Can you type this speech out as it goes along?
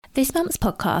This month's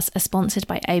podcasts are sponsored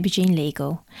by Aubergine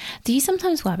Legal. Do you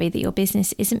sometimes worry that your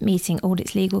business isn't meeting all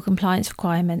its legal compliance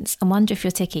requirements and wonder if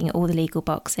you're ticking all the legal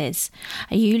boxes?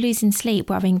 Are you losing sleep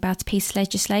worrying about a piece of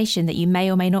legislation that you may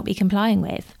or may not be complying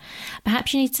with?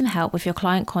 Perhaps you need some help with your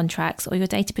client contracts or your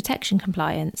data protection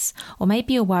compliance. Or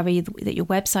maybe you're worried that your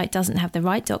website doesn't have the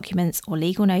right documents or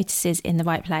legal notices in the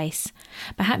right place.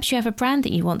 Perhaps you have a brand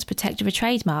that you want to protect with a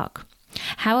trademark.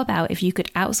 How about if you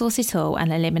could outsource it all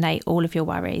and eliminate all of your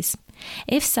worries?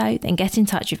 If so, then get in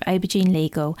touch with Aubergine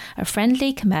Legal, a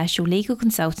friendly commercial legal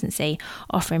consultancy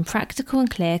offering practical and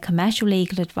clear commercial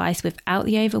legal advice without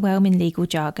the overwhelming legal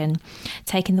jargon,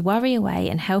 taking the worry away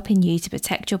and helping you to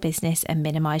protect your business and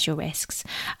minimise your risks.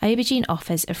 Aubergine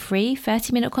offers a free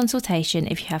 30-minute consultation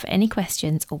if you have any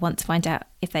questions or want to find out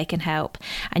if they can help,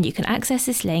 and you can access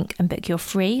this link and book your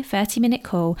free 30-minute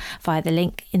call via the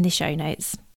link in the show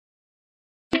notes.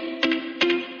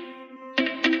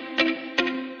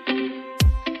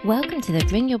 Welcome to the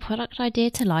Bring Your Product Idea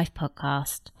to Life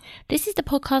podcast. This is the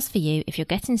podcast for you if you're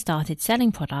getting started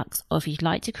selling products or if you'd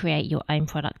like to create your own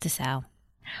product to sell.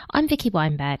 I'm Vicky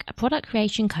Weinberg, a product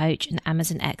creation coach and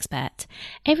Amazon expert.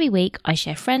 Every week I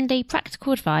share friendly,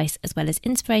 practical advice as well as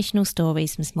inspirational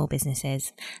stories from small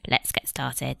businesses. Let's get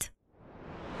started.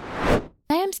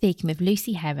 Today I'm speaking with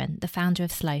Lucy Heron, the founder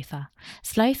of Slofer.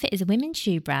 Slofer is a women's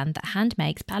shoe brand that hand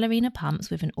makes ballerina pumps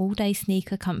with an all-day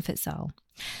sneaker comfort sole.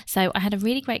 So I had a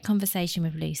really great conversation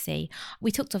with Lucy.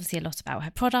 We talked obviously a lot about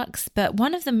her products, but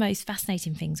one of the most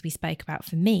fascinating things we spoke about,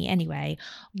 for me anyway,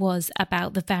 was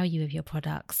about the value of your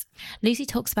products. Lucy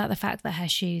talks about the fact that her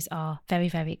shoes are very,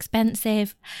 very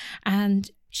expensive, and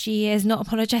she is not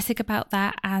apologetic about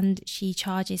that, and she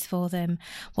charges for them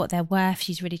what they're worth.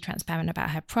 She's really transparent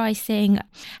about her pricing,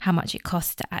 how much it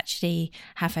costs to actually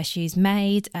have her shoes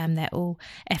made. They're all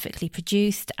ethically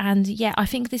produced. And yeah, I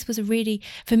think this was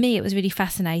for me, it was really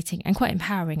fascinating and quite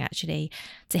empowering actually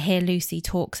to hear Lucy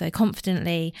talk so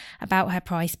confidently about her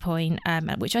price point,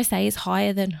 which I say is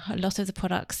higher than a lot of the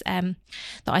products that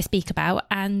I speak about.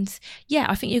 And yeah,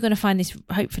 I think you're going to find this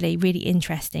hopefully really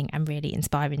interesting and really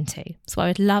inspiring too. So I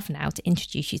would love now to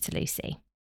introduce you to Lucy.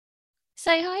 So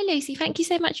hi Lucy, thank you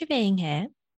so much for being here.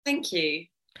 Thank you.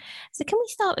 So can we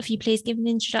start with you please give an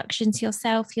introduction to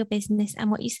yourself, your business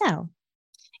and what you sell?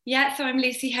 Yeah, so I'm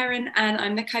Lucy Heron and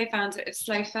I'm the co-founder of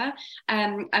Slofer.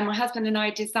 And my husband and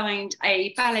I designed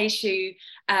a ballet shoe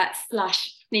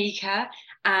slash sneaker,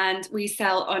 and we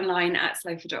sell online at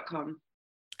slofer.com.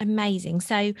 Amazing.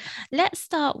 So let's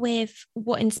start with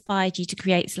what inspired you to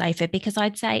create Slofer, because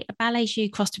I'd say a ballet shoe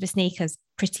crossed with a sneaker is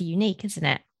pretty unique, isn't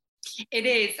it? It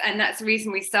is, and that's the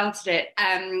reason we started it.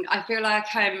 I feel like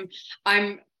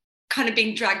I'm kind of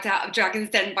being dragged out of Dragon's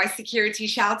Den by security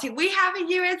shouting, "We have a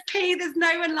USP, there's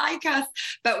no one like us."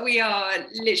 But we are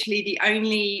literally the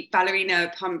only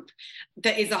ballerina pump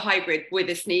that is a hybrid with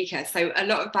a sneaker. So a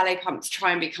lot of ballet pumps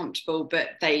try and be comfortable,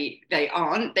 but they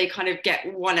aren't. They kind of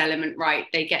get one element right.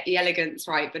 They get the elegance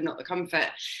right, but not the comfort.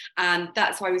 And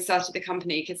that's why we started the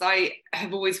company, because I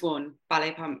have always worn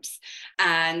ballet pumps,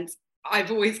 and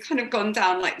I've always kind of gone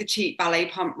down like the cheap ballet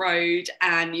pump road,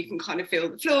 and you can kind of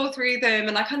feel the floor through them.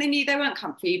 And I kind of knew they weren't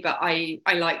comfy, but I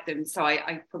liked them. So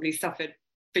I probably suffered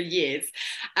for years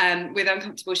with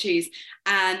uncomfortable shoes.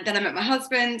 And then I met my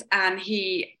husband, and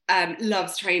he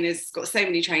loves trainers, got so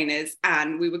many trainers.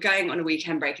 And we were going on a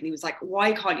weekend break, and he was like,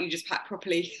 "Why can't you just pack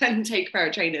properly and take a pair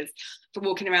of trainers for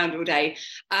walking around all day?"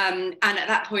 And at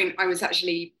that point, I was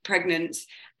actually pregnant.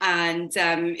 And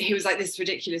he was like, "This is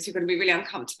ridiculous. You're going to be really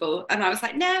uncomfortable." And I was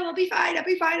like, "No, I'll be fine. I'll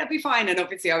be fine. I'll be fine." And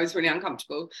obviously I was really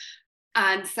uncomfortable.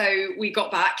 And so we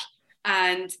got back,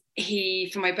 and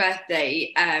for my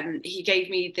birthday, he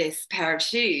gave me this pair of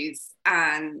shoes,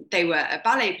 and they were a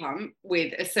ballet pump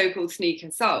with a so-called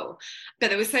sneaker sole. But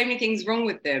there were so many things wrong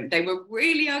with them. They were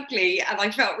really ugly, and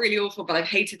I felt really awful, but I've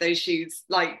hated those shoes.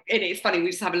 And it's funny,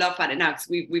 we just have a laugh at it now because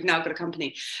we've now got a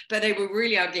company. But they were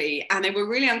really ugly, and they were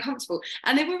really uncomfortable,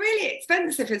 and they were really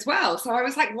expensive as well. So I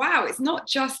was like, wow, it's not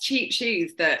just cheap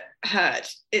shoes that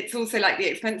hurt. It's also like the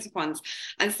expensive ones.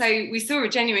 And so we saw a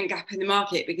genuine gap in the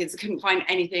market because we couldn't find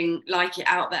anything like it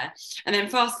out there. And then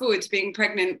fast forward to being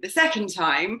pregnant the second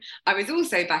time, I was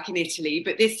also back in Italy,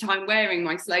 but this time wearing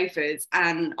my Slofers,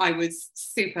 and I was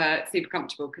super, super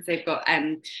comfortable because they've got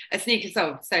a sneaker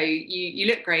sole. So you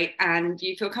look great and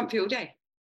you feel comfy all day.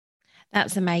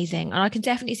 That's amazing. And I can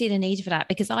definitely see the need for that,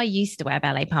 because I used to wear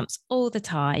ballet pumps all the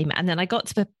time. And then I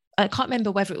can't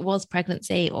remember whether it was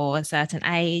pregnancy or a certain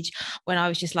age when I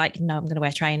was just like, no, I'm going to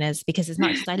wear trainers, because as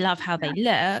much as I love how they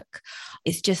look,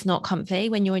 it's just not comfy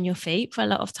when you're on your feet for a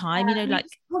lot of time, like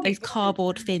those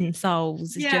cardboard thin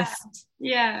soles.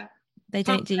 Yeah. They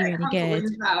don't do you any good.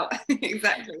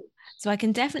 Exactly. So I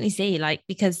can definitely see, like,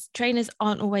 because trainers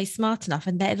aren't always smart enough,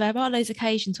 and there are those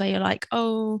occasions where you're like,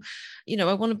 oh,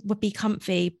 I want to be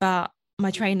comfy, but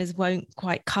my trainers won't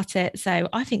quite cut it. So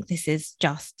I think this is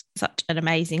just such an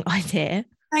amazing idea.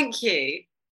 Thank you.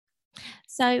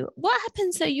 So what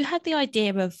happened? So you had the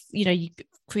idea of, you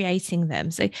creating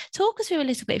them. So talk us through a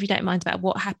little bit, if you don't mind, about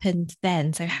what happened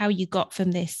then. So how you got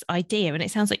from this idea, and it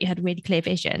sounds like you had a really clear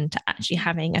vision to actually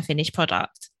having a finished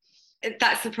product.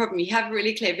 That's the problem. You have a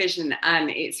really clear vision and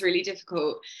it's really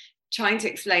difficult trying to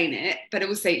explain it. But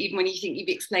also, even when you think you've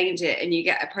explained it and you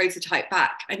get a prototype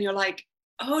back and you're like,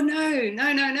 oh no,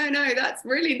 that's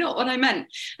really not what I meant.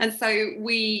 And so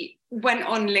we went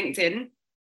on LinkedIn.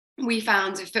 We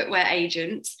found a footwear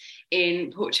agent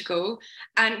in Portugal,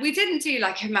 and we didn't do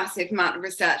like a massive amount of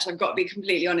research. I've got to be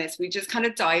completely honest. We just kind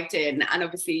of dived in, and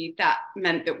obviously that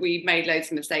meant that we made loads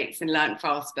of mistakes and learned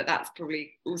fast, but that's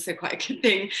probably also quite a good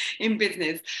thing in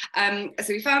business. So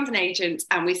we found an agent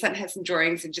and we sent her some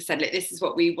drawings and just said, look, this is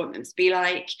what we want them to be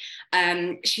like.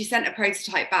 She sent a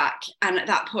prototype back, and at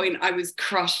that point I was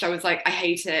crushed. I was like, I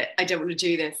hate it. I don't want to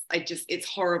do this. It's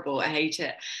horrible. I hate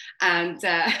it. And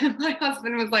my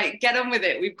husband was like, get on with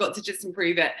it. We've got to just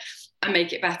improve it and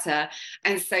make it better.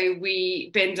 And so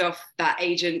we binned off that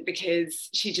agent because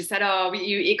she just said, oh,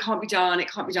 it can't be done.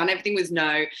 It can't be done. Everything was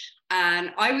no.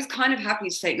 And I was kind of happy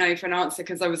to take no for an answer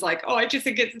because I was like, oh, I just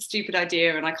think it's a stupid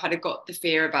idea. And I kind of got the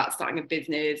fear about starting a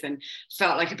business and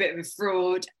felt like a bit of a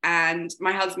fraud. And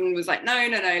my husband was like, no,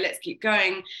 let's keep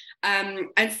going. And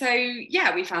so,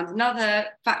 yeah, we found another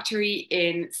factory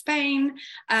in Spain,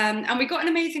 and we got an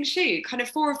amazing shoe. Kind of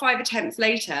 4 or 5 attempts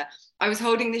later, I was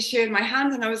holding this shoe in my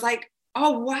hand and I was like,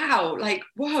 oh, wow, like,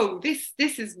 whoa, this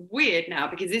is weird now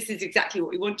because this is exactly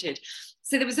what we wanted.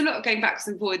 So there was a lot of going backwards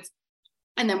and forwards.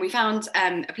 And then we found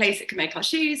a place that could make our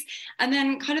shoes. And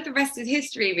then kind of the rest is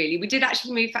history, really. We did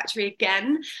actually move factory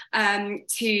again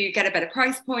to get a better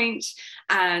price point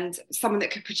and someone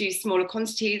that could produce smaller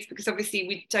quantities, because obviously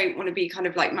we don't want to be kind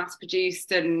of like mass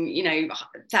produced and,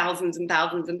 thousands and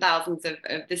thousands and thousands of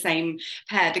the same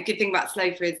pair. The good thing about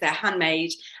Slofa is they're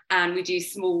handmade and we do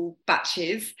small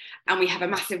batches and we have a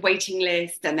massive waiting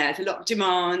list and there's a lot of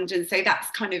demand. And so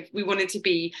that's kind of, we wanted to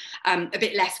be a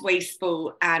bit less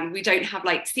wasteful, and we don't have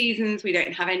like seasons, we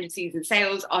don't have end of season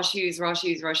sales. Our shoes are our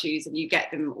shoes are our shoes, and you get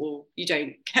them or you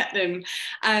don't get them.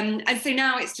 And so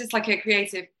now it's just like a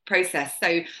creative process.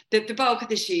 So the bulk of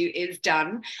the shoe is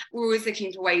done. We're always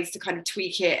looking for ways to kind of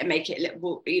tweak it and make it a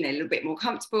little bit more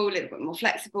comfortable, a little bit more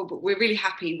flexible, but we're really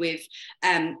happy with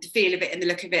the feel of it and the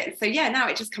look of it. And so yeah, now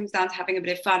it just comes down to having a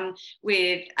bit of fun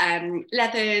with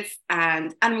leathers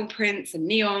and animal prints and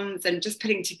neons and just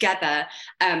putting together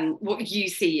what you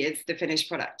see as the finished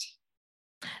product.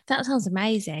 That sounds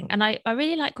amazing. And I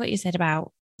really like what you said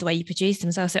about the way you produce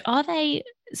them. So are they,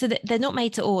 so that they're not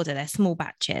made to order, they're small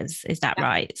batches, is that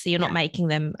right? So you're not making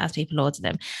them as people order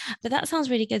them. But that sounds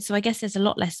really good. So I guess there's a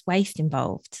lot less waste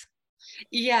involved.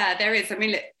 Yeah, there is. I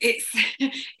mean,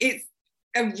 it's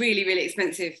a really, really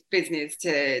expensive business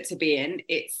to be in.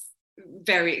 It's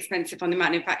very expensive on the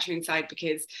manufacturing side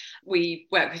because we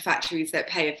work with factories that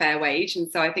pay a fair wage.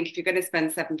 And so I think if you're going to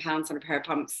spend £7 on a pair of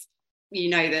pumps, you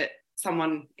know that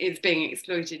someone is being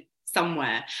exploited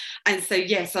somewhere. And so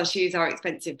yes, our shoes are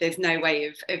expensive, there's no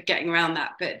way of getting around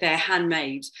that, but they're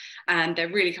handmade and they're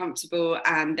really comfortable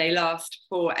and they last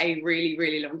for a really,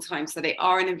 really long time. So they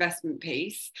are an investment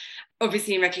piece.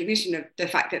 Obviously, in recognition of the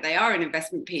fact that they are an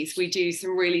investment piece, we do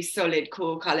some really solid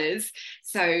core colours.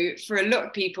 So for a lot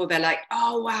of people, they're like,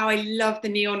 oh, wow, I love the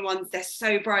neon ones. They're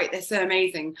so bright. They're so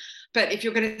amazing. But if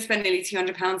you're going to spend nearly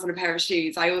 £200 on a pair of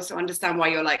shoes, I also understand why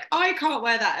you're like, oh, I can't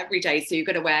wear that every day. So you're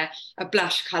going to wear a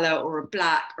blush colour or a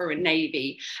black or a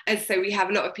navy. And so we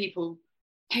have a lot of people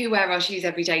who wear our shoes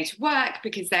every day to work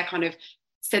because they're kind of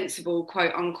sensible,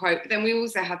 quote unquote. But then we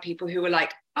also have people who are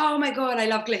like, oh my God, I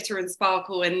love glitter and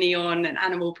sparkle and neon and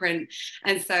animal print.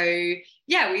 And so,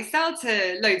 yeah, we sell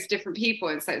to loads of different people.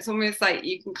 And so it's almost like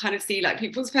you can kind of see like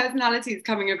people's personalities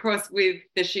coming across with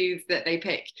the shoes that they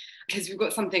pick, because we've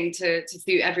got something to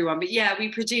suit everyone. But yeah, we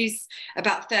produce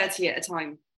about 30 at a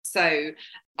time. So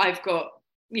I've got,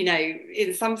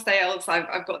 in some styles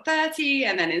I've got 30,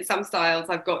 and then in some styles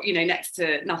I've got, next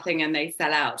to nothing, and they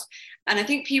sell out. And I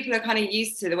think people are kind of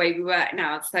used to the way we work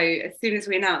now. So as soon as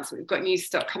we announce that we've got new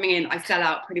stock coming in, I sell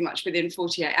out pretty much within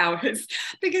 48 hours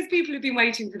because people have been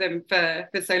waiting for them for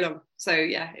so long. So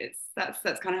yeah,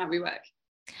 that's kind of how we work.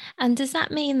 And does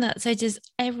that mean that, so does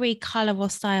every colour or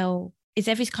style, is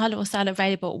every colour or style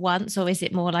available at once, or is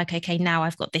it more like, okay, now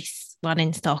I've got this one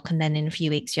in stock and then in a few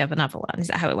weeks you have another one? Is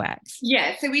that how it works?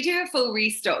 Yeah, so we do a full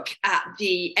restock at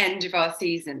the end of our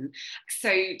season. So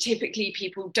typically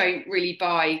people don't really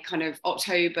buy kind of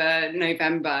October,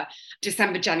 November,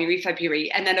 December, January,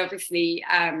 February. And then obviously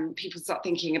people start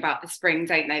thinking about the spring,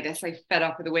 don't they? They're so fed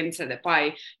up with the winter that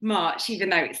by March, even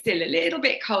though it's still a little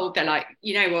bit cold, they're like,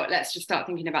 you know what, let's just start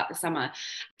thinking about the summer.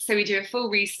 So we do a full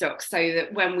restock so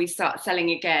that when we start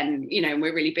selling again, you know, and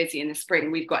we're really busy in the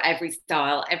spring, we've got every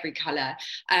style, every colour.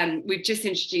 We've just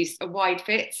introduced a wide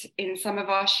fit in some of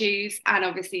our shoes, and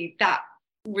obviously that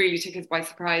really took us by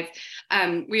surprise.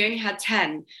 We only had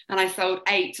 10 and I sold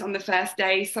 8 on the first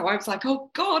day, so I was like, oh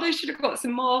god, I should have got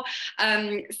some more.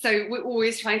 So we're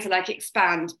always trying to like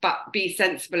expand but be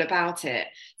sensible about it.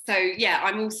 So yeah,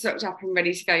 I'm all stocked up and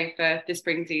ready to go for the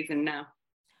spring season now.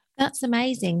 That's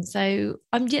amazing. So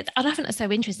I find that so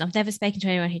interesting. I've never spoken to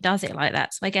anyone who does it like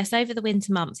that. So I guess over the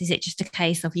winter months, is it just a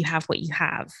case of you have what you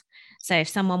have? So if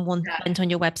someone went on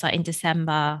your website in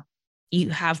December, you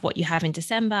have what you have in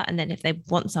December, and then if they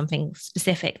want something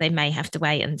specific, they may have to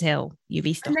wait until you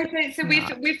restock. So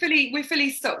we're fully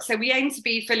stocked. So we aim to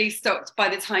be fully stocked by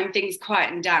the time things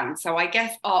quieten down. So I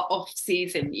guess our off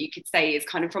season, you could say, is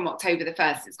kind of from October the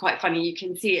 1st. It's quite funny. You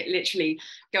can see it literally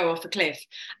go off a cliff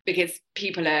because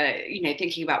people are, you know,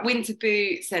 thinking about winter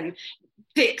boots and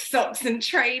thick socks and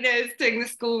trainers, doing the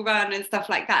school run and stuff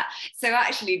like that. So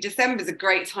actually December's a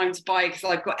great time to buy because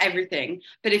I've got everything.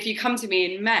 But if you come to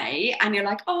me in May and you're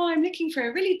like, oh, I'm looking for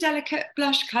a really delicate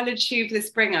blush coloured shoe for the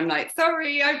spring, I'm like,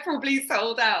 sorry, I probably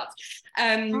sold out.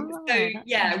 So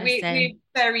yeah, we're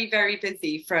very, very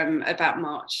busy from about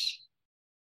March.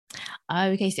 Oh,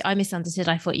 okay. So I misunderstood.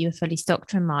 I thought you were fully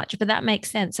stocked from March, but that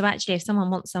makes sense. So actually, if someone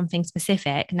wants something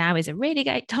specific, now is a really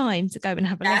great time to go and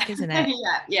have a look, isn't it?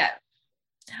 Yeah.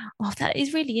 Oh, that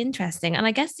is really interesting. And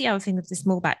I guess the other thing with the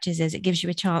small batches is it gives you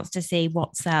a chance to see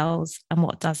what sells and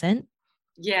what doesn't.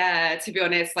 Yeah, to be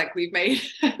honest, like we've made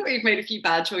a few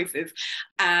bad choices,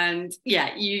 and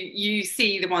yeah, you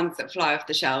see the ones that fly off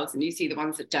the shelves and you see the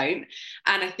ones that don't.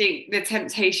 And I think the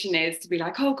temptation is to be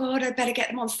like, oh god, I better get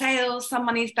them on sale, some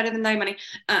money is better than no money.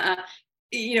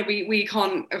 You know, we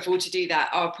can't afford to do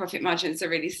that. Our profit margins are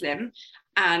really slim,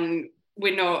 and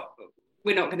we're not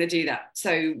going to do that.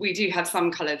 So we do have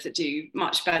some colours that do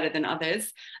much better than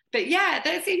others. But yeah,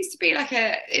 there seems to be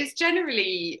it's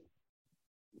generally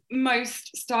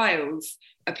most styles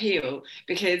appeal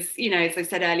because, you know, as I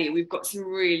said earlier, we've got some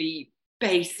really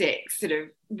basic sort of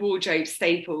wardrobe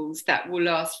staples that will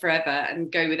last forever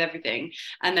and go with everything.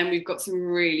 And then we've got some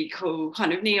really cool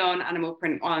kind of neon animal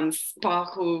print ones,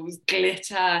 sparkles,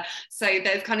 glitter. So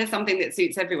there's kind of something that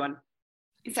suits everyone.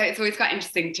 So it's always quite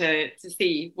interesting to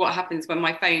see what happens when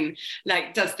my phone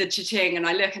like does the cha-ching and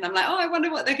I look and I'm like, oh, I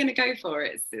wonder what they're going to go for.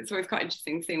 It's always quite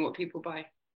interesting seeing what people buy.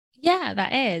 Yeah,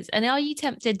 that is. And are you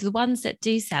tempted, the ones that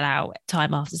do sell out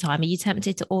time after time, are you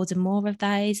tempted to order more of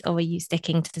those, or are you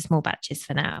sticking to the small batches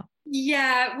for now?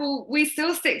 Yeah, well, we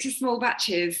still stick to small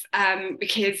batches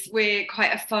because we're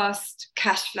quite a fast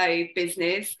cash flow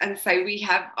business. And so we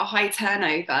have a high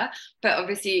turnover. But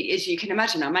obviously, as you can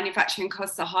imagine, our manufacturing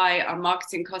costs are high, our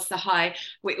marketing costs are high.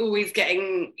 We're always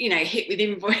getting, you know, hit with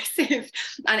invoices.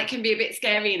 And it can be a bit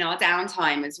scary in our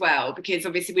downtime as well, because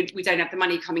obviously we don't have the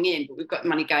money coming in, but we've got the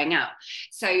money going out.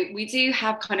 So we do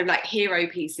have kind of like hero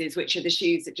pieces, which are the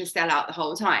shoes that just sell out the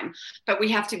whole time. But we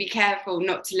have to be careful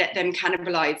not to let them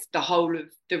cannibalize the whole of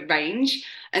the range.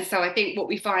 And so I think what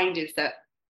we find is that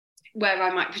where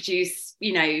I might produce,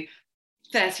 you know,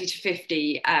 30 to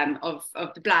 50 of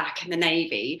the black and the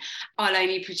navy, I'll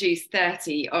only produce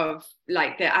 30 of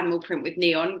like the animal print with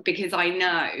neon, because I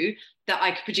know that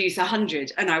I could produce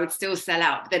 100 and I would still sell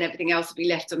out, but then everything else would be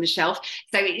left on the shelf.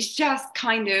 So it's just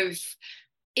kind of,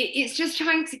 it's just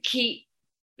trying to keep,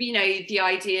 you know, the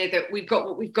idea that we've got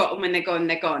what we've got, and when they're gone,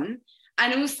 they're gone.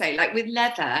 And also like with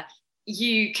leather,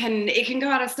 it can go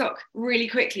out of stock really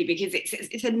quickly because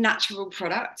it's a natural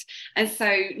product, and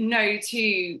so no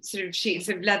two sort of sheets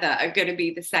of leather are going to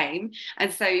be the same.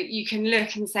 And so you can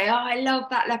look and say, oh, I love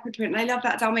that leopard print, I love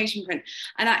that Dalmatian print,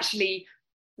 and actually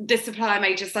the supplier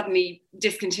may just suddenly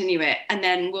discontinue it, and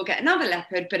then we'll get another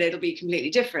leopard, but it'll be completely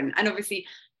different. And obviously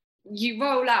you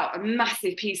roll out a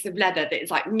massive piece of leather that is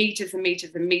like meters and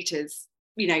meters and meters,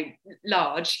 you know,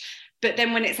 large. But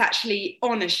then when it's actually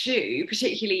on a shoe,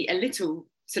 particularly a little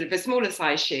sort of a smaller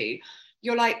size shoe,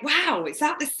 you're like, wow, it's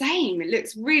not the same. It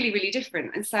looks really, really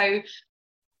different. And so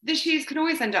the shoes can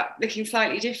always end up looking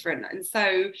slightly different. And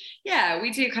so, yeah, we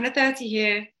do kind of 30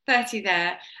 here, 30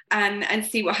 there, and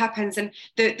see what happens. And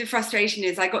the frustration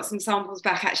is I got some samples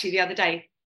back actually the other day.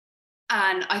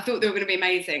 And I thought they were going to be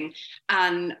amazing.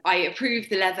 And I approved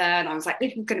the leather and I was like,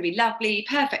 this is going to be lovely,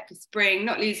 perfect for spring,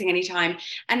 not losing any time.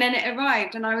 And then it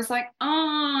arrived and I was like,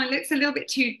 oh, it looks a little bit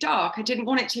too dark. I didn't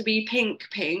want it to be pink.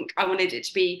 I wanted it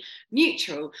to be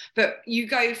neutral. But you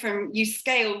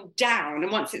scale down,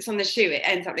 and once it's on the shoe, it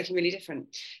ends up looking really different.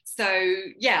 So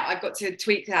yeah, I've got to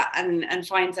tweak that and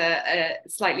find a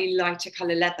slightly lighter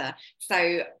colour leather.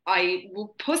 So I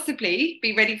will possibly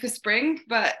be ready for spring,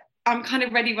 but I'm kind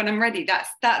of ready when I'm ready.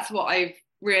 That's what I've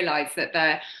realized, that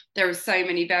there are so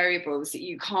many variables that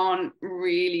you can't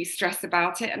really stress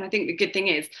about it. And I think the good thing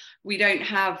is we don't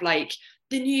have like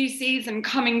the new season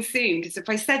coming soon, because if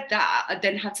I said that, I'd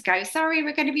then have to go, sorry,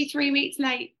 we're going to be 3 weeks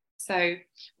late. So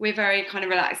we're very kind of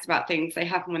relaxed about things. They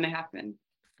happen when they happen.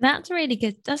 That's really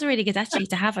good. That's a really good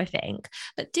attitude to have, I think.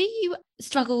 But do you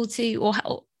struggle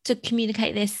to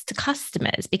communicate this to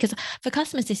customers? Because for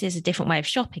customers, this is a different way of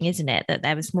shopping, isn't it? That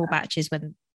there are small batches,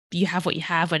 when you have what you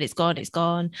have, when it's gone, it's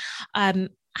gone.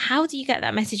 How do you get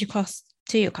that message across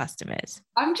to your customers?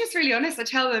 I'm just really honest. I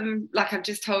tell them, like I've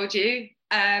just told you,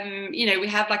 we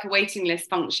have like a waiting list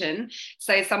function.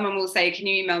 So someone will say, can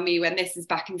you email me when this is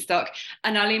back in stock?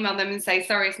 And I'll email them and say,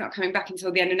 sorry, it's not coming back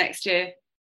until the end of next year.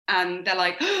 And they're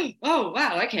like, oh,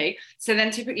 wow, okay. So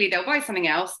then typically they'll buy something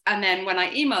else. And then when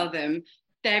I email them,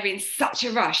 they're in such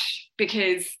a rush,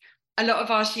 because a lot of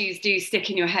our shoes do stick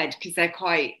in your head because they're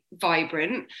quite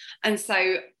vibrant. And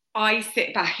so I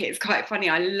sit back. It's quite funny.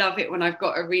 I love it when I've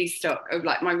got a restock of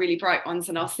like my really bright ones,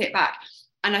 and I'll sit back.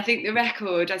 And I think the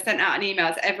record, I sent out an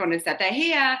email to everyone and said, they're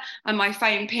here. And my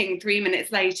phone pinged 3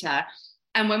 minutes later.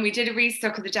 And when we did a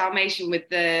restock of the Dalmatian with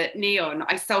the neon,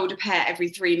 I sold a pair every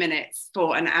 3 minutes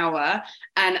for an hour.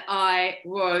 And I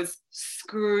was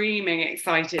screaming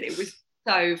excited. It was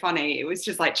so funny. It was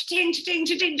just like cha-ching, cha-ching,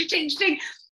 cha-ching, cha-ching, cha-ching.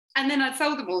 And then I'd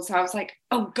sold them all. So I was like,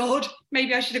 oh God,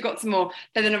 maybe I should have got some more.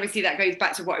 But then obviously that goes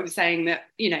back to what I was saying, that,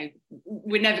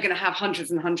 we're never going to have hundreds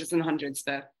and hundreds and hundreds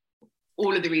for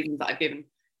all of the reasons that I've given.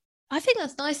 I think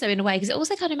that's nice though, in a way, because it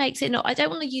also kind of makes it not, I don't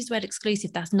want to use the word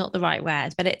exclusive, that's not the right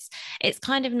word, but it's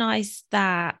kind of nice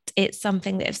that it's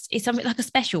something it's something like a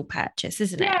special purchase,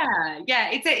 isn't it? Yeah,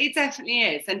 it definitely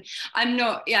is. And I'm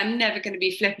never going to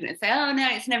be flippant and say, oh no,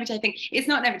 it's an everyday thing. It's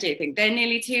not an everyday thing. They're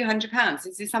nearly £200.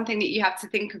 This is something that you have to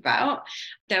think about.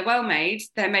 They're well made.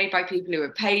 They're made by people who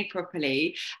are paid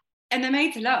properly. And they're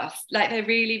made to last. Like, they're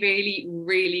really, really,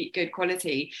 really good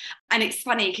quality. And it's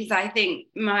funny because I think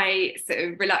my sort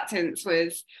of reluctance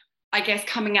was, I guess,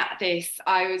 coming at this,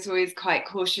 I was always quite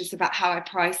cautious about how I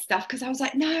price stuff, because I was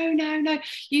like, no,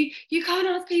 you can't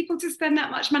ask people to spend that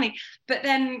much money. But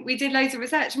then we did loads of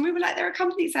research and we were like, there are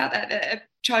companies out there that are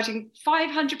charging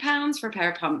 £500 for a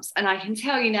pair of pumps. And I can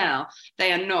tell you now,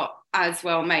 they are not as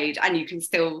well made, and you can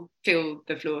still feel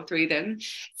the floor through them.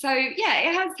 So yeah,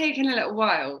 it has taken a little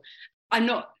while. I'm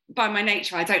not, by my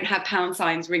nature, I don't have pound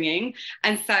signs ringing.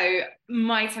 And so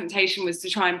my temptation was to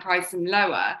try and price them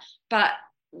lower, but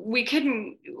we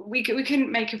couldn't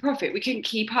make a profit. We couldn't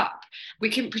keep up. We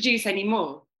couldn't produce any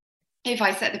more if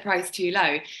I set the price too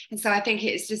low. And so I think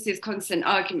it's just this constant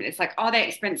argument. It's like, are they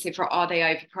expensive or are they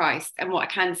overpriced? And what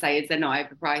I can say is they're not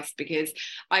overpriced, because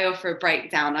I offer a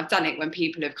breakdown. I've done it when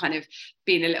people have kind of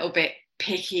been a little bit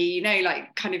picky,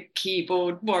 like kind of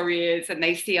keyboard warriors, and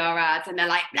they see our ads and they're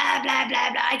like, blah, blah,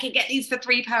 blah, blah, I can get these for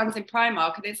 £3 in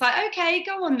Primark. And it's like, okay,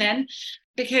 go on then.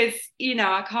 Because,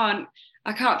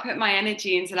 I can't put my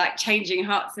energy into like changing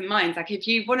hearts and minds. Like, if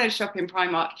you want to shop in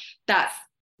Primark,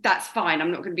 that's fine.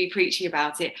 I'm not going to be preachy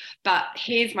about it. But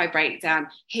here's my breakdown.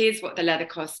 Here's what the leather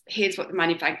costs. Here's what the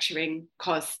manufacturing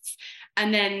costs.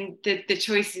 And then the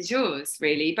choice is yours,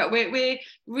 really. But we're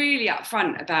really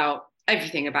upfront about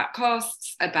everything, about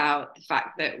costs, about the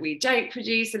fact that we don't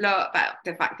produce a lot, about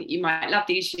the fact that you might love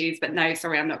these shoes, but no,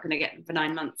 sorry, I'm not going to get them for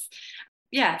 9 months.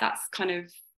 Yeah, that's kind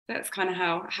of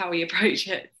how we approach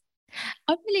it.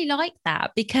 I really like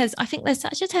that, because I think there's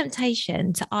such a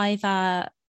temptation to either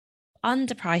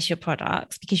underprice your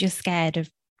products because you're scared of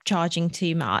charging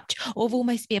too much, or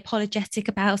almost be apologetic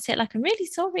about it. Like, I'm really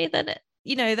sorry that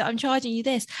that I'm charging you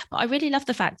this, but I really love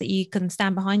the fact that you can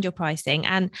stand behind your pricing,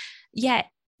 and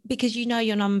because you know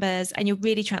your numbers and you're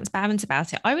really transparent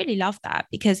about it. I really love that,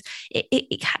 because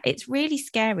it's really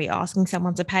scary asking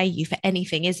someone to pay you for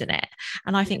anything, isn't it?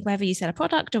 And I think whether you sell a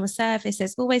product or a service,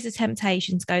 there's always a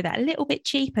temptation to go that a little bit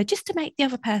cheaper just to make the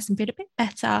other person feel a bit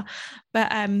better.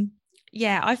 But I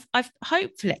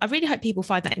really hope people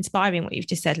find that inspiring, what you've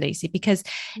just said, Lucy, because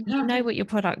you know what your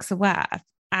products are worth.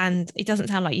 And it doesn't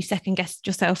sound like you second guessed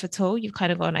yourself at all. You've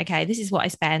kind of gone, okay, this is what I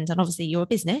spend. And obviously you're a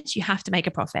business, you have to make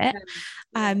a profit.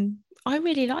 I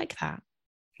really like that.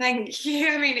 Thank you.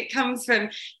 I mean, it comes from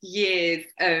years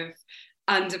of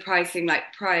underpricing, like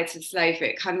prior to Slow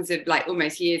Food, kind of like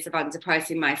almost years of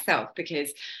underpricing myself,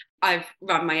 because I've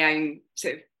run my own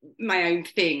sort of my own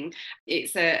thing.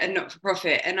 It's a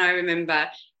not-for-profit, and I remember,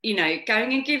 you know,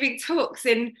 going and giving talks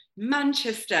in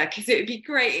Manchester because it would be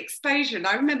great exposure. And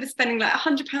I remember spending like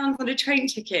 £100 on a train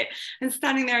ticket and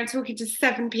standing there and talking to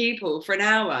 7 people for an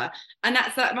hour, and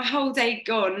that's like my whole day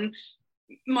gone,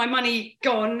 my money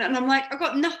gone, and I'm like, I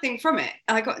got nothing from it.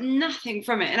 I got nothing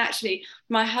from it. And actually,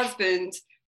 my husband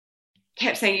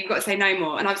kept saying, you've got to say no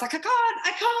more. And I was like, I can't.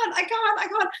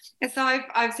 And so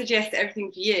I've suggested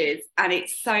everything for years. And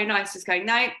it's so nice just going,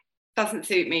 no, doesn't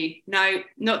suit me. No,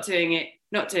 not doing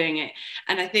it.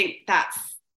 And I think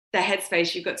that's the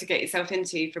headspace you've got to get yourself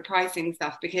into for pricing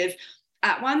stuff. Because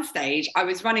at one stage, I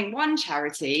was running one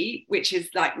charity, which is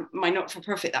like my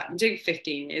not-for-profit that I've been doing for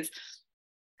 15 years,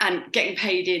 and getting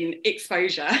paid in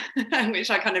exposure,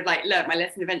 which I kind of like learned my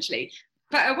lesson eventually.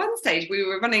 But at one stage, we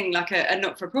were running like a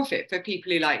not-for-profit for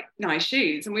people who like nice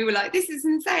shoes. And we were like, this is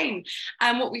insane.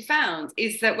 And what we found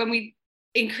is that when we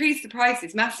increased the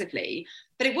prices massively,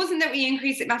 but it wasn't that we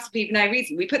increased it massively for no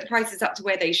reason. We put the prices up to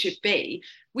where they should be.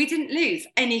 We didn't lose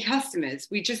any customers.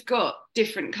 We just got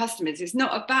different customers. It's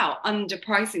not about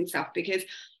underpricing stuff, because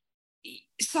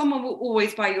someone will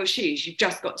always buy your shoes. You've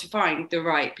just got to find the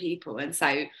right people. And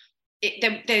so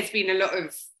there's been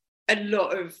a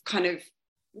lot of kind of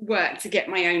work to get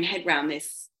my own head around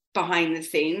this behind the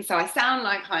scenes. So I sound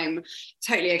like I'm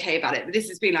totally okay about it, but this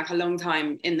has been like a long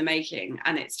time in the making.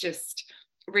 And it's just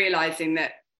realizing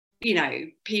that, you know,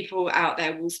 people out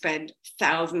there will spend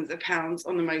thousands of pounds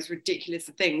on the most ridiculous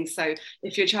of things. So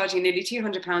if you're charging nearly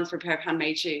 £200 for a pair of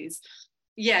handmade shoes,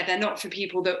 yeah, they're not for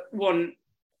people that want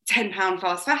 £10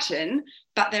 fast fashion,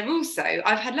 but they're also,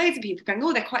 I've had loads of people going,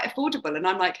 oh, they're quite affordable. And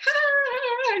I'm like,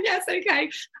 yes, okay.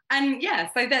 And yeah,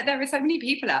 so there are so many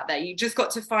people out there. You just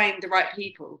got to find the right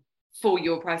people for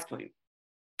your price point.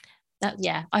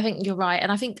 Yeah, I think you're right.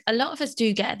 And I think a lot of us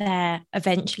do get there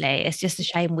eventually. It's just a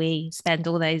shame we spend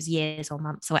all those years or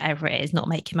months or whatever it is not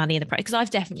making money in the price. Because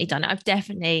I've definitely done it. I've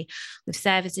definitely, with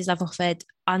services I've offered,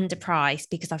 underpriced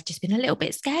because I've just been a little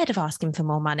bit scared of asking for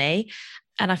more money.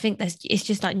 And I think it's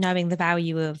just like knowing the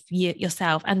value of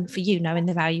yourself, and for you, knowing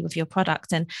the value of your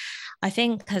product. And I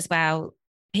think as well,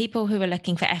 people who are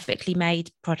looking for ethically made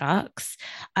products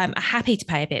are happy to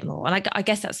pay a bit more. And I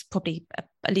guess that's probably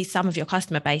at least some of your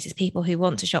customer base is people who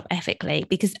want to shop ethically,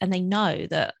 and they know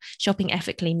that shopping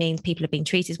ethically means people are being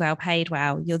treated well, paid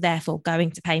well. You're therefore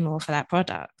going to pay more for that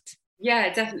product.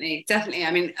 Yeah, definitely.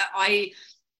 I mean,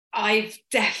 I've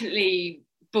definitely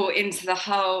bought into the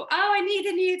whole, I need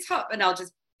a new top, and I'll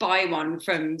just buy one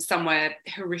from somewhere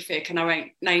horrific, and I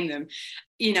won't name them,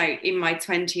 you know, in my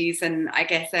 20s and I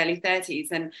guess early 30s.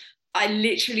 And I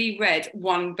literally read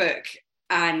one book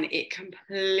and it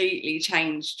completely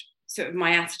changed sort of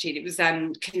my attitude. It was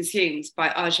Consumed by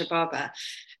Aja Barber.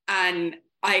 And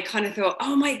I kind of thought,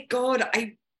 oh my God,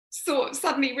 I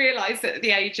suddenly realized that at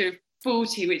the age of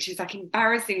 40, which is like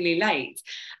embarrassingly late,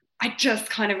 I just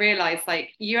kind of realised,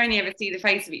 like, you only ever see the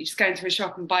face of it. You just go into a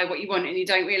shop and buy what you want, and you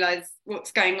don't realise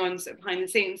what's going on sort of behind the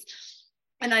scenes.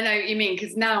 And I know what you mean,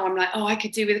 because now I'm like, oh, I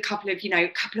could do with a couple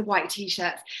of white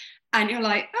T-shirts. And you're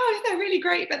like, oh, they're really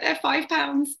great, but they're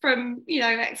 £5 from, you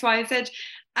know, X, Y, Z.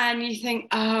 And you think,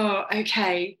 oh,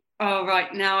 okay. Oh,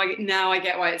 right, now I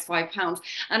get why it's £5.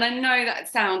 And I know that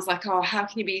sounds like, oh, how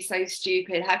can you be so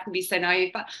stupid? How can you be so naive?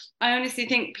 But I honestly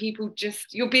think people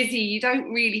just, you're busy, you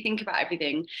don't really think about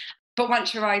everything. But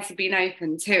once your eyes have been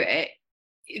open to it,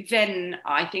 then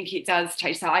I think it does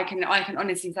change. So I can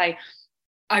honestly say,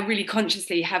 I really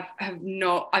consciously have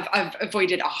not, I've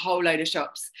avoided a whole load of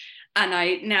shops. And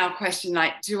I now question,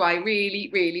 like, do I really,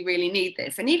 really, really need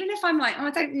this? And even if I'm like, oh, I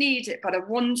don't need it, but I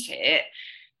want it,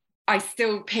 I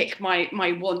still pick my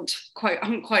want, quote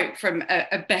unquote, from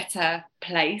a better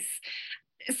place.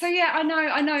 So yeah, I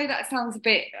know that sounds a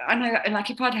bit, I know that, like,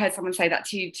 if I'd heard someone say that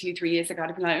to you 2-3 years ago,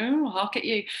 I'd be like, oh, hark at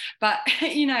you. But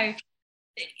you know,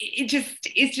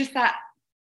 it's just that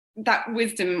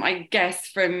wisdom, I guess,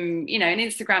 from, you know, and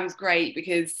Instagram's great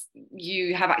because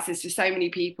you have access to so many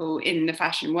people in the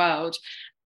fashion world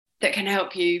that can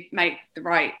help you make the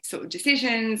right sort of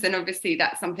decisions. And obviously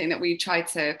that's something that we try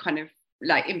to kind of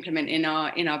like implement in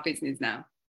our business now.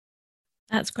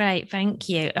 That's great, thank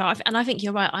you. And I think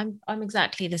you're right. I'm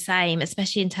exactly the same,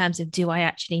 especially in terms of, do I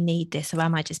actually need this, or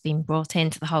am I just being brought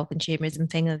into the whole consumerism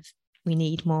thing of we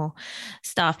need more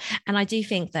stuff? And I do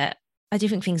think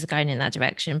things are going in that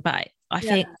direction. But I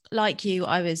think, like you,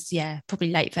 I was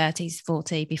probably late 30s,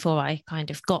 40 before I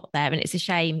kind of got there, and it's a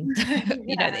shame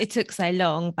you know, it took so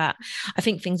long. But I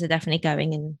think things are definitely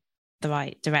going in the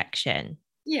right direction.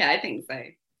 Yeah, I think so.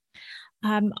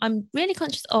 I'm really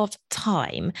conscious of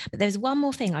time, but there's one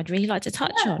more thing I'd really like to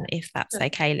touch Yeah. on, if that's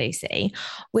okay, Lucy,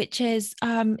 which is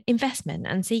investment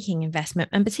and seeking investment,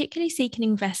 and particularly seeking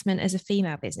investment as a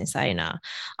female business owner.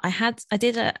 I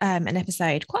did an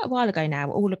episode quite a while ago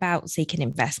now, all about seeking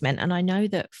investment, and I know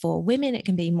that for women it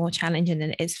can be more challenging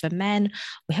than it is for men.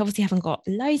 We obviously haven't got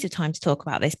loads of time to talk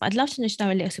about this, but I'd love to just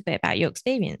know a little bit about your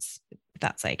experience, if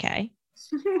that's okay.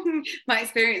 My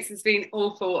experience has been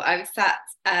awful. I've sat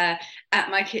at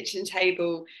my kitchen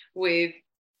table with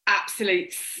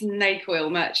absolute snake oil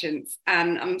merchants,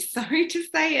 and I'm sorry to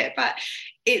say it, but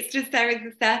it's just there is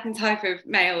a certain type of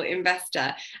male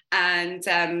investor,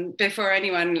 and before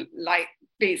anyone like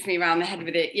beats me around the head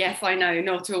with it, yes, I know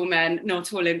not all men,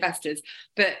 not all investors,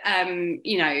 but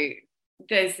you know,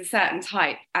 there's a certain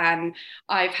type, and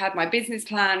I've had my business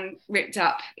plan ripped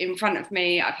up in front of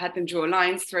me. I've had them draw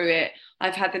lines through it.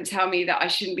 I've had them tell me that I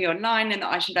shouldn't be online and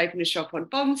that I should open a shop on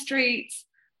Bond Street,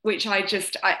 which I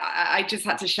just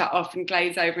had to shut off and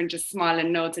glaze over and just smile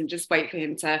and nod and just wait for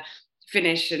him to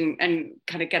finish and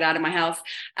kind of get out of my house.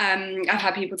 I've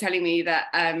had people telling me that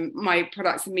my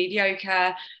products are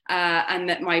mediocre and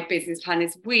that my business plan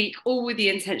is weak, all with the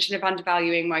intention of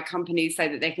undervaluing my company so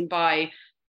that they can buy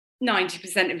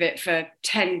 90% of it for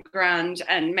 10 grand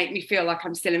and make me feel like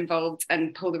I'm still involved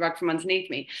and pull the rug from underneath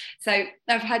me. So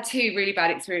I've had two really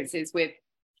bad experiences with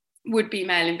would-be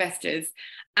male investors,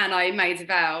 and I made a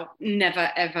vow never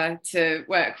ever to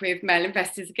work with male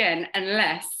investors again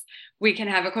unless we can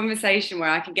have a conversation where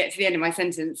I can get to the end of my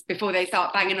sentence before they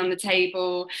start banging on the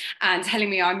table and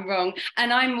telling me I'm wrong.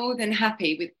 And I'm more than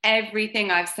happy with everything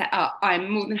I've set up.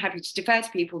 I'm more than happy to defer to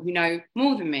people who know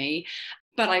more than me.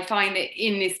 But I find that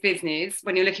in this business,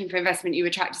 when you're looking for investment, you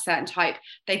attract a certain type.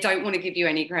 They don't want to give you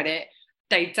any credit.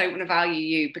 They don't want to value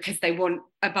you because they want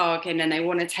a bargain and they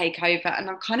want to take over. And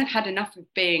I've kind of had enough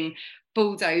of being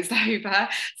bulldozed over.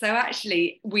 So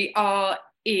actually, we are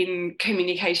in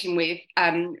communication with,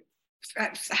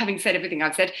 having said everything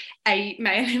I've said, a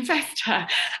male investor.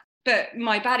 But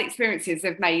my bad experiences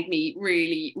have made me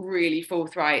really, really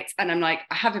forthright. And I'm like,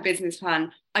 I have a business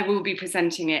plan. I will be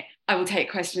presenting it. I will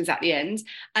take questions at the end.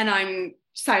 And I'm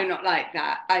so not like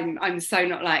that. I'm so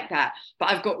not like that. But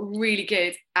I've got really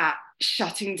good at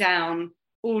shutting down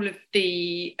all of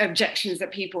the objections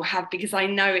that people have because I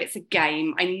know it's a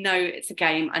game. I know it's a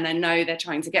game, and I know they're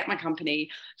trying to get my company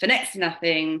for next to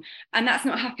nothing. And that's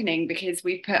not happening because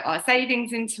we've put our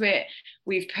savings into it.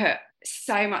 We've put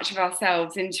so much of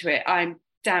ourselves into it. I'm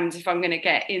damned if I'm going to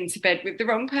get into bed with the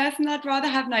wrong person. I'd rather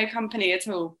have no company at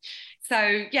all.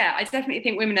 So yeah, I definitely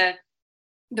think women are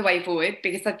the way forward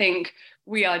because I think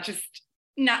we are just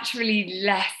naturally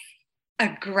less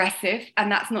aggressive,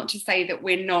 and that's not to say that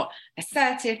we're not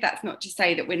assertive, that's not to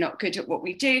say that we're not good at what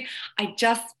we do. I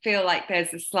just feel like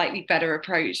there's a slightly better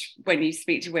approach when you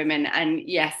speak to women. And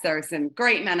yes, there are some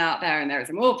great men out there and there are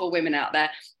some awful women out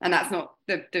there, and that's not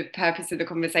the purpose of the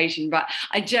conversation, but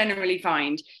I generally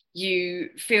find you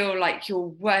feel like you're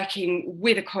working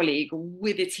with a colleague or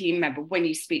with a team member when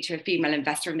you speak to a female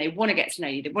investor and they want to get to know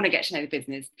you, they want to get to know the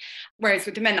business. Whereas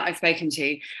with the men that I've spoken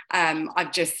to,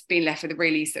 I've just been left with a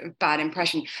really sort of bad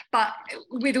impression. But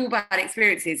with all bad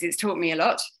experiences, it's taught me a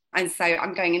lot. And so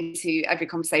I'm going into every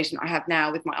conversation I have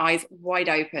now with my eyes wide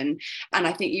open. And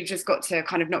I think you've just got to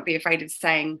kind of not be afraid of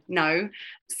saying no.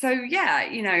 So yeah,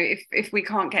 you know, if we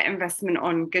can't get investment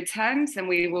on good terms, then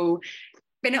we will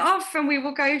bin it off and we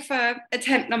will go for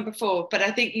attempt number 4. But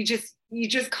I think you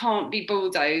just can't be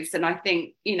bulldozed. And I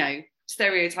think, you know,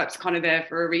 stereotypes are kind of there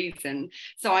for a reason.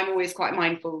 So I'm always quite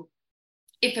mindful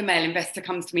if a male investor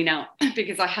comes to me now,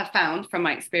 because I have found from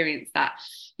my experience that,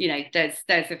 you know, there's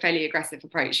a fairly aggressive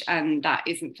approach and that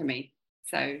isn't for me.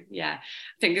 So yeah,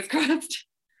 fingers crossed.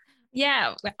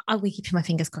 Yeah, well, I'll be keeping my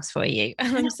fingers crossed for you.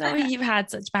 And I'm sorry you've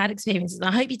had such bad experiences. I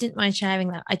hope you didn't mind sharing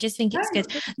that. I just think it's good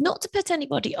not to put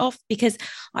anybody off, because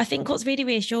I think what's really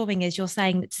reassuring is you're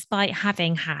saying that despite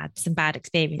having had some bad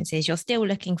experiences, you're still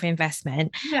looking for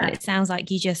investment. Yeah. And it sounds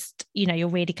like you just, you know, you're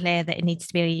really clear that it needs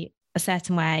to be a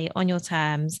certain way on your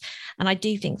terms. And I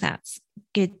do think that's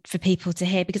good for people to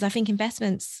hear, because I think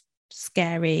investment's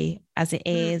scary as it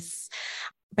is.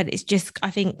 But it's just,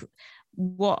 I think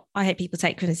what I hope people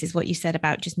take from this is what you said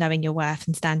about just knowing your worth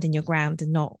and standing your ground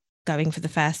and not going for the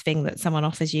first thing that someone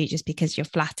offers you just because you're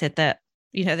flattered that,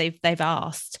 you know, they've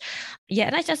asked. Yeah,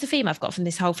 and that's the theme I've got from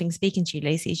this whole thing speaking to you,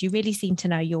 Lucy, is you really seem to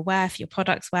know your worth, your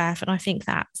product's worth. And I think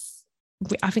that's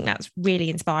really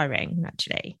inspiring,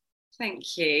 actually.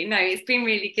 Thank you. No, it's been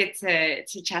really good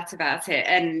to chat about it.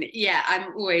 And yeah,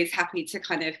 I'm always happy to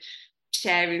kind of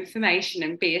share information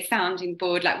and be a sounding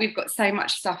board. Like, we've got so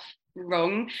much stuff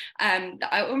wrong, that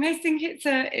I almost think it's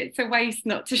a waste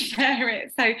not to share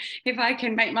it. So if I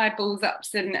can make my balls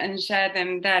ups and share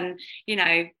them, then, you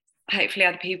know, hopefully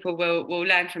other people will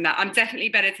learn from that. I'm definitely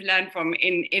better to learn from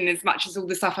in as much as all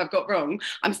the stuff I've got wrong.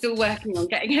 I'm still working on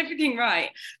getting everything right.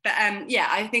 But yeah,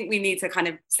 I think we need to kind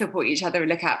of support each other and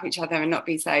look out for each other and not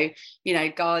be so, you know,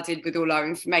 guarded with all our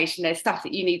information. There's stuff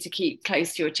that you need to keep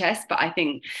close to your chest, but I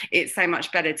think it's so much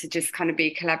better to just kind of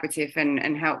be collaborative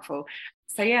and helpful.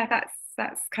 So yeah,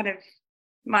 that's kind of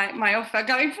my offer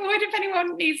going forward. If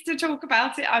anyone needs to talk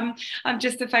about it, I'm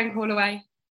just a phone call away.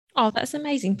 Oh, that's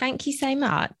amazing. Thank you so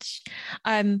much.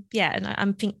 Yeah, and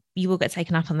I think you will get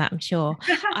taken up on that, I'm sure.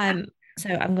 So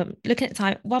I'm looking at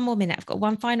time, 1 more minute. I've got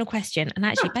one final question. And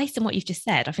actually, based on what you've just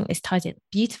said, I think this ties it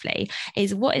beautifully,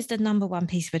 is what is the number one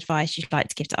piece of advice you'd like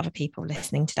to give to other people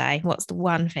listening today? What's the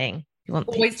one thing you want?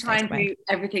 Always try and do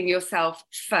everything yourself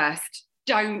first.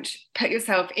 Don't put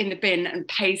yourself in the bin and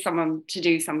pay someone to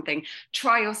do something.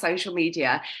 Try your social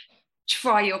media.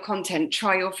 Try your content,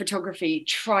 try your photography,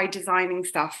 try designing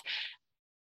stuff,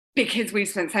 because we've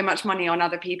spent so much money on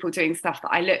other people doing stuff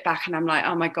that I look back and I'm like,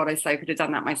 oh my God, I so could have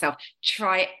done that myself.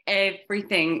 Try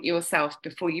everything yourself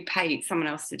before you pay someone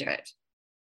else to do it.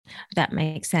 That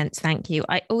makes sense. Thank you.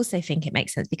 I also think it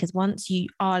makes sense because once you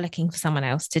are looking for someone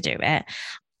else to do it,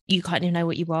 you kind of know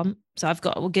what you want. So I've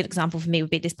got a good example for me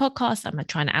would be this podcast. I'm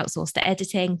trying to outsource the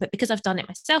editing, but because I've done it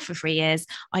myself for 3 years,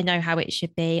 I know how it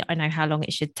should be. I know how long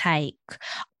it should take.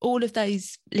 All of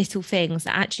those little things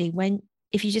that actually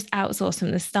if you just outsource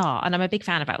from the start, and I'm a big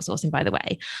fan of outsourcing, by the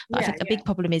way, but I think a big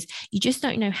problem is you just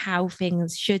don't know how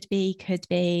things should be, could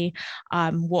be,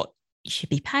 what you should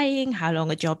be paying, how long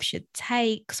a job should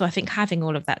take. So I think having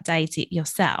all of that data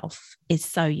yourself is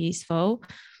so useful.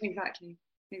 Exactly.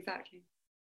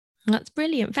 That's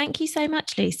brilliant. Thank you so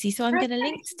much, Lucy. So I'm going to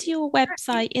link to your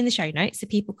website in the show notes so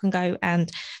people can go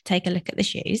and take a look at the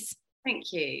shoes.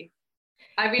 Thank you.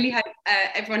 I really hope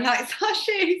everyone likes our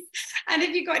shoes. And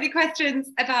if you've got any questions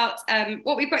about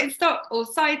what we've got in stock or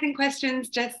sizing questions,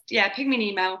 just, ping me an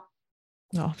email.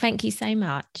 Oh, thank you so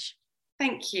much.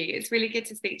 Thank you. It's really good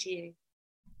to speak to you.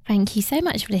 Thank you so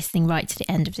much for listening right to the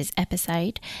end of this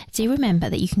episode. Do remember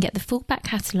that you can get the full back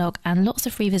catalogue and lots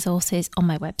of free resources on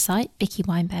my website,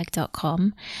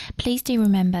 vickyweinberg.com. Please do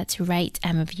remember to rate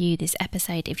and review this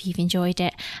episode if you've enjoyed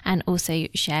it, and also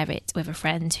share it with a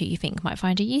friend who you think might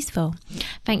find it useful.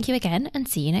 Thank you again, and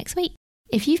see you next week.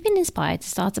 If you've been inspired to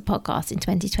start a podcast in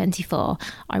 2024,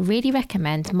 I really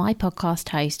recommend my podcast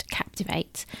host,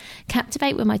 Captivate.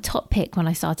 Captivate were my top pick when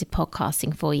I started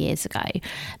podcasting 4 years ago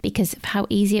because of how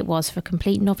easy it was for a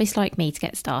complete novice like me to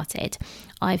get started.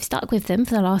 I've stuck with them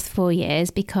for the last 4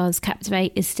 years because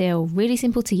Captivate is still really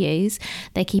simple to use.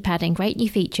 They keep adding great new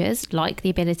features like the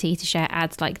ability to share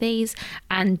ads like these,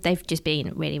 and they've just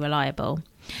been really reliable.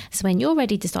 So when you're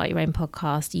ready to start your own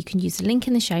podcast, you can use the link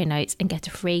in the show notes and get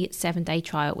a free 7-day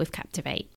trial with Captivate.